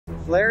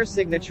Flare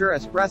Signature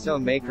Espresso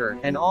Maker,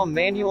 an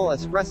all-manual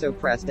espresso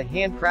press to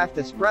handcraft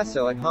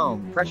espresso at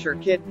home. Pressure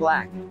Kit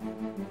Black.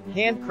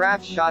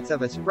 Handcraft shots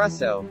of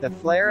espresso. The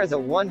Flare is a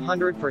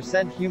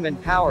 100%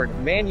 human-powered,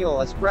 manual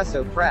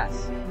espresso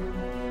press.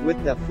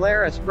 With the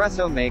Flare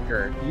Espresso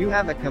Maker, you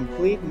have a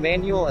complete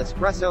manual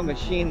espresso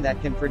machine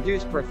that can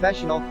produce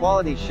professional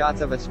quality shots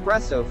of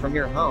espresso from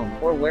your home,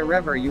 or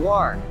wherever you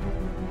are.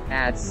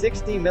 Add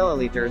 60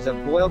 milliliters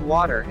of boiled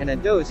water and a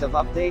dose of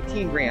up to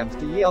 18 grams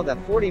to yield a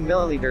 40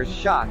 milliliters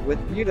shot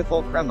with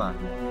beautiful crema.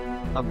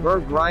 A burr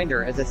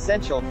grinder is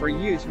essential for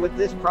use with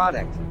this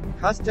product.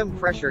 Custom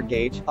pressure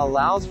gauge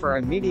allows for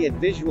immediate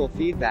visual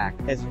feedback,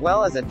 as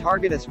well as a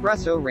target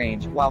espresso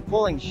range while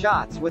pulling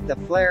shots with the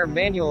Flare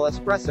manual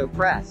espresso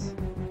press.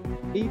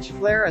 Each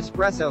Flare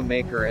espresso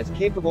maker is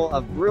capable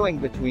of brewing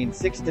between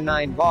 6 to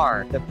 9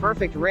 bar, the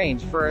perfect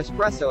range for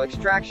espresso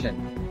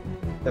extraction.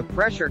 The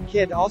pressure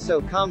kit also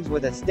comes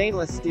with a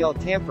stainless steel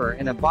tamper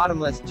and a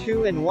bottomless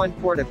 2-in-1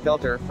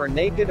 portafilter for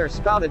naked or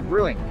spouted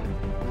brewing.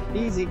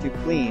 Easy to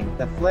clean,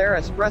 the Flare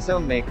Espresso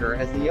Maker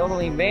is the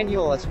only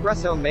manual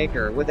espresso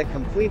maker with a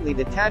completely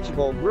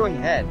detachable brewing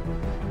head.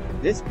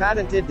 This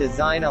patented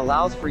design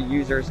allows for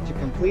users to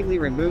completely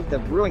remove the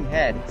brewing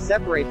head,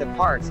 separate the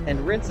parts, and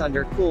rinse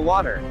under cool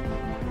water.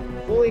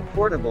 Fully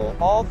portable,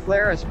 all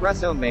Flare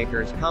espresso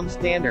makers come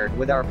standard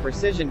with our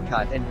precision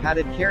cut and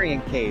padded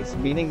carrying case,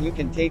 meaning you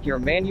can take your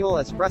manual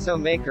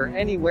espresso maker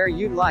anywhere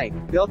you'd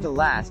like. Built to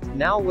last,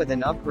 now with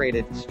an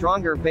upgraded,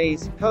 stronger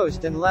base,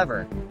 post and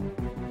lever.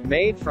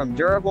 Made from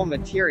durable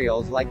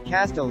materials like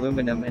cast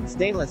aluminum and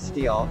stainless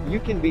steel, you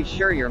can be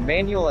sure your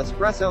manual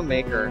espresso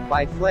maker,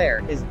 by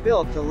Flare, is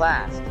built to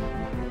last.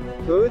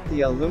 Both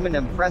the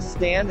aluminum press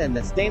stand and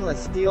the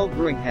stainless steel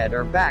brewing head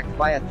are backed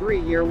by a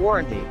 3-year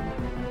warranty.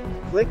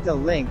 Click the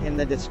link in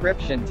the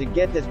description to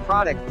get this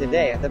product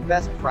today at the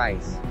best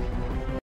price.